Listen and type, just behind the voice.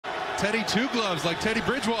Teddy two gloves like Teddy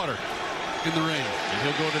Bridgewater in the rain. And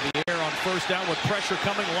he'll go to the air on first down with pressure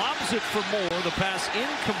coming. Lobs it for Moore. The pass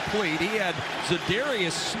incomplete. He had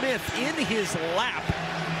Zadarius Smith in his lap,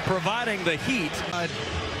 providing the heat.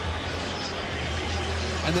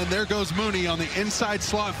 And then there goes Mooney on the inside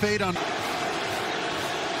slot fade on.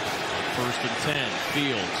 First and 10.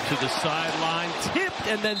 Fields to the sideline, tipped,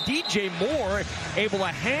 and then DJ Moore able to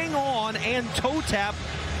hang on and toe tap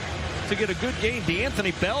to get a good gain.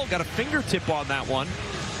 DeAnthony Bell got a fingertip on that one,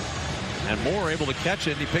 and Moore able to catch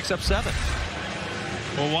it, and he picks up 7.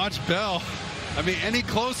 Well, watch Bell. I mean, any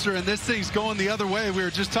closer and this thing's going the other way. We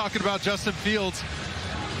were just talking about Justin Fields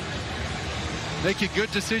making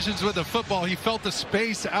good decisions with the football. He felt the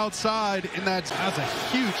space outside in that. That was a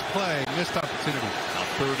huge play. Missed opportunity. Now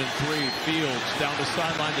 3rd and 3. Fields down the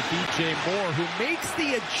sideline to DJ Moore, who makes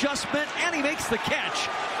the adjustment, and he makes the catch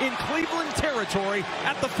in Cleveland territory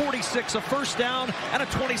at the 46. A first down and a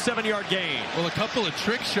 27-yard gain. Well, a couple of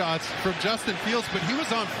trick shots from Justin Fields, but he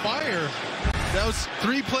was on fire. That was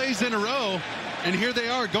 3 plays in a row, and here they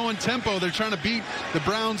are going tempo. They're trying to beat the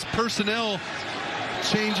Browns' personnel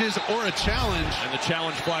changes or a challenge. And the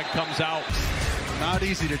challenge flag comes out. Not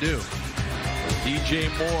easy to do. DJ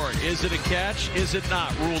Moore, is it a catch? Is it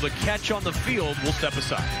not? Rule the catch on the field. We'll step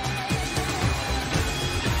aside.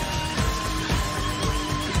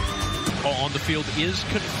 Oh, on the field is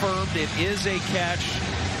confirmed. It is a catch.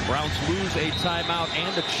 Browns lose a timeout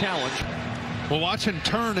and a challenge. Well, watch him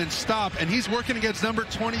turn and stop, and he's working against number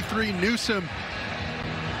 23, Newsome.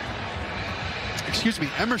 Excuse me,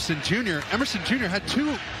 Emerson Jr. Emerson Jr. had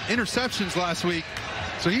 2 interceptions last week,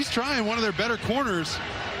 so he's trying one of their better corners,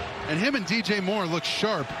 and him and DJ Moore look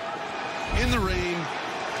sharp in the rain,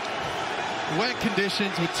 wet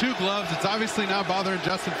conditions with 2 gloves. It's obviously not bothering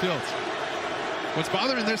Justin Fields. What's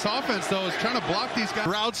bothering this offense, though, is trying to block these guys.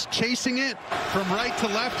 Routes chasing it from right to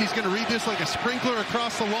left. He's going to read this like a sprinkler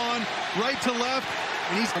across the lawn, right to left,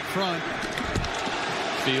 and he's up front.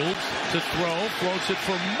 Fields to throw, floats it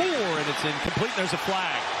for Moore, and it's incomplete. There's a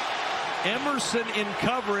flag. Emerson in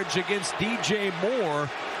coverage against DJ Moore,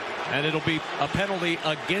 and it'll be a penalty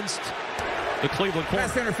against the Cleveland corner.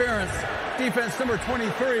 Pass interference. Defense number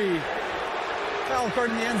 23. Foul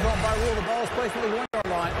card in the end zone by rule. The ball is placed at the 1-yard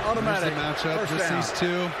line. Automatic. There's the matchup. First Just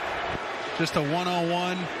down. these 2. Just a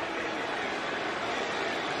one-on-one.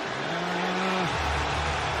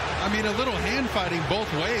 I mean, a little hand fighting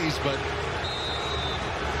both ways, but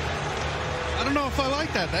I don't know if I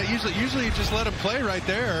like that. That usually you just let him play right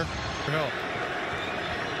there.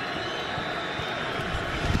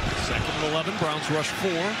 Second and 11. Browns rush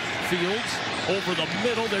 4. Fields over the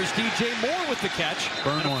middle. There's DJ Moore with the catch.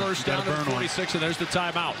 Burn and a one. first down at 46, and there's the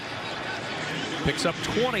timeout. Picks up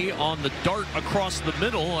 20 on the dart across the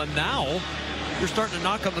middle, and now you're starting to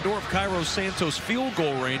knock on the door of Cairo Santos' field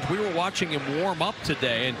goal range. We were watching him warm up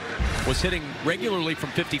today and was hitting regularly from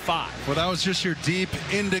 55. Well, that was just your deep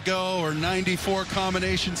indigo or 94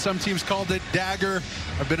 combination. Some teams called it dagger.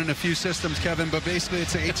 I've been in a few systems, Kevin, but basically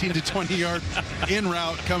it's an 18 to 20-yard in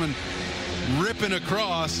route coming ripping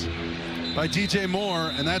across by DJ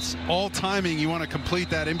Moore, and that's all timing. You want to complete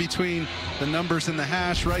that in between the numbers and the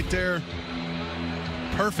hash right there.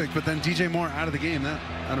 Perfect, but then DJ Moore out of the game. That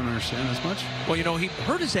I don't understand as much. Well, you know, he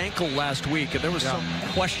hurt his ankle last week, and there was some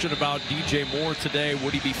question about DJ Moore today.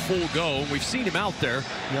 Would he be full go? And we've seen him out there.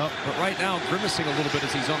 Yep. But right now, grimacing a little bit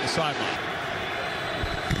as he's on the sideline.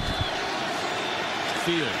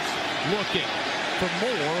 Fields looking for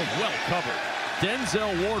Moore, well covered.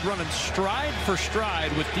 Denzel Ward running stride for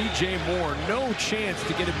stride with DJ Moore. No chance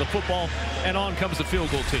to get him the football, and on comes the field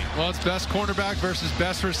goal team. Well, it's best cornerback versus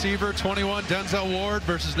best receiver. 21, Denzel Ward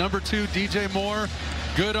versus number 2, DJ Moore.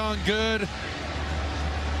 Good on good.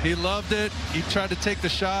 He loved it. He tried to take the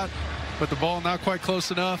shot, but the ball not quite close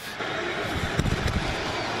enough.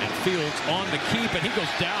 And Fields on the keep, and he goes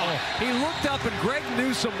down. He looked up, and Greg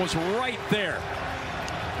Newsome was right there.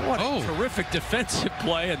 What a terrific defensive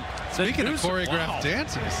play. And speaking of choreographed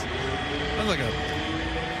dances, that was like a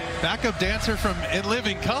backup dancer from In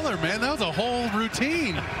Living Color, man. That was a whole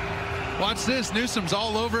routine. Watch this. Newsome's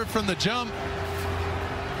all over it from the jump.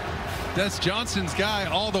 That's Johnson's guy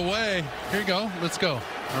all the way. Here you go. Let's go.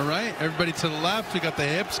 All right. Everybody to the left. We got the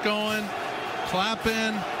hips going.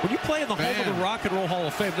 Clapping. When you play in the home of the Rock and Roll Hall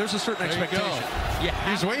of Fame, there's a certain expectation. Yeah.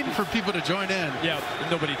 He's waiting for people to join in. Yeah,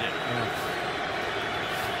 nobody did. Yeah.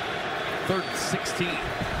 3rd and 16.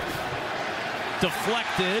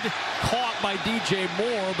 Deflected, caught by DJ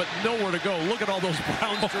Moore, but nowhere to go. Look at all those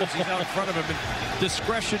Browns jerseys out in front of him, and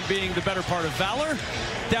discretion being the better part of valor.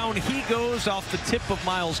 Down he goes off the tip of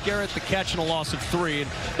Myles Garrett, the catch and a loss of 3,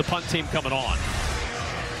 and the punt team coming on.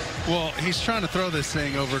 Well, he's trying to throw this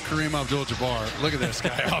thing over Kareem Abdul-Jabbar. Look at this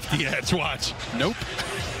guy off the edge. Watch. Nope.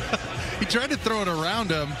 He tried to throw it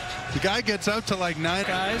around him. The guy gets up to like 9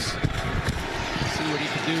 guys. See what he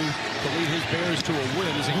can do to lead his Bears to a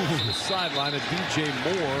win as he goes to the sideline. And DJ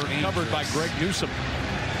Moore covered by Greg Newsome.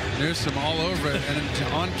 Newsome all over it.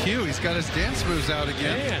 And on cue, he's got his dance moves out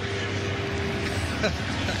again.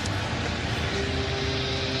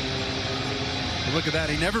 Look at that.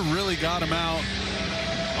 He never really got him out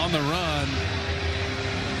on the run.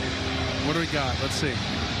 What do we got? Let's see.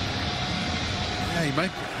 Yeah, he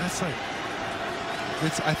might. That's like.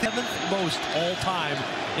 It's, I think, 7th most all time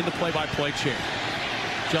in the play-by-play chair.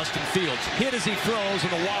 Justin Fields hit as he throws,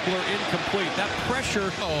 and the wobbler incomplete. That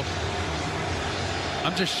pressure. Oh,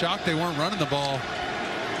 I'm just shocked they weren't running the ball.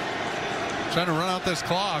 Trying to run out this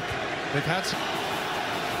clock. They've had some.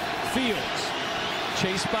 Fields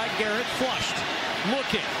chased by Garrett, flushed,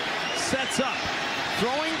 looking, sets up,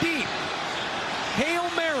 throwing deep. Hail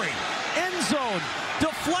Mary, end zone,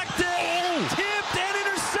 deflected, tipped and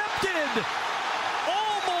intercepted.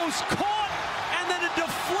 Almost caught, and then a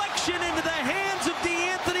deflection.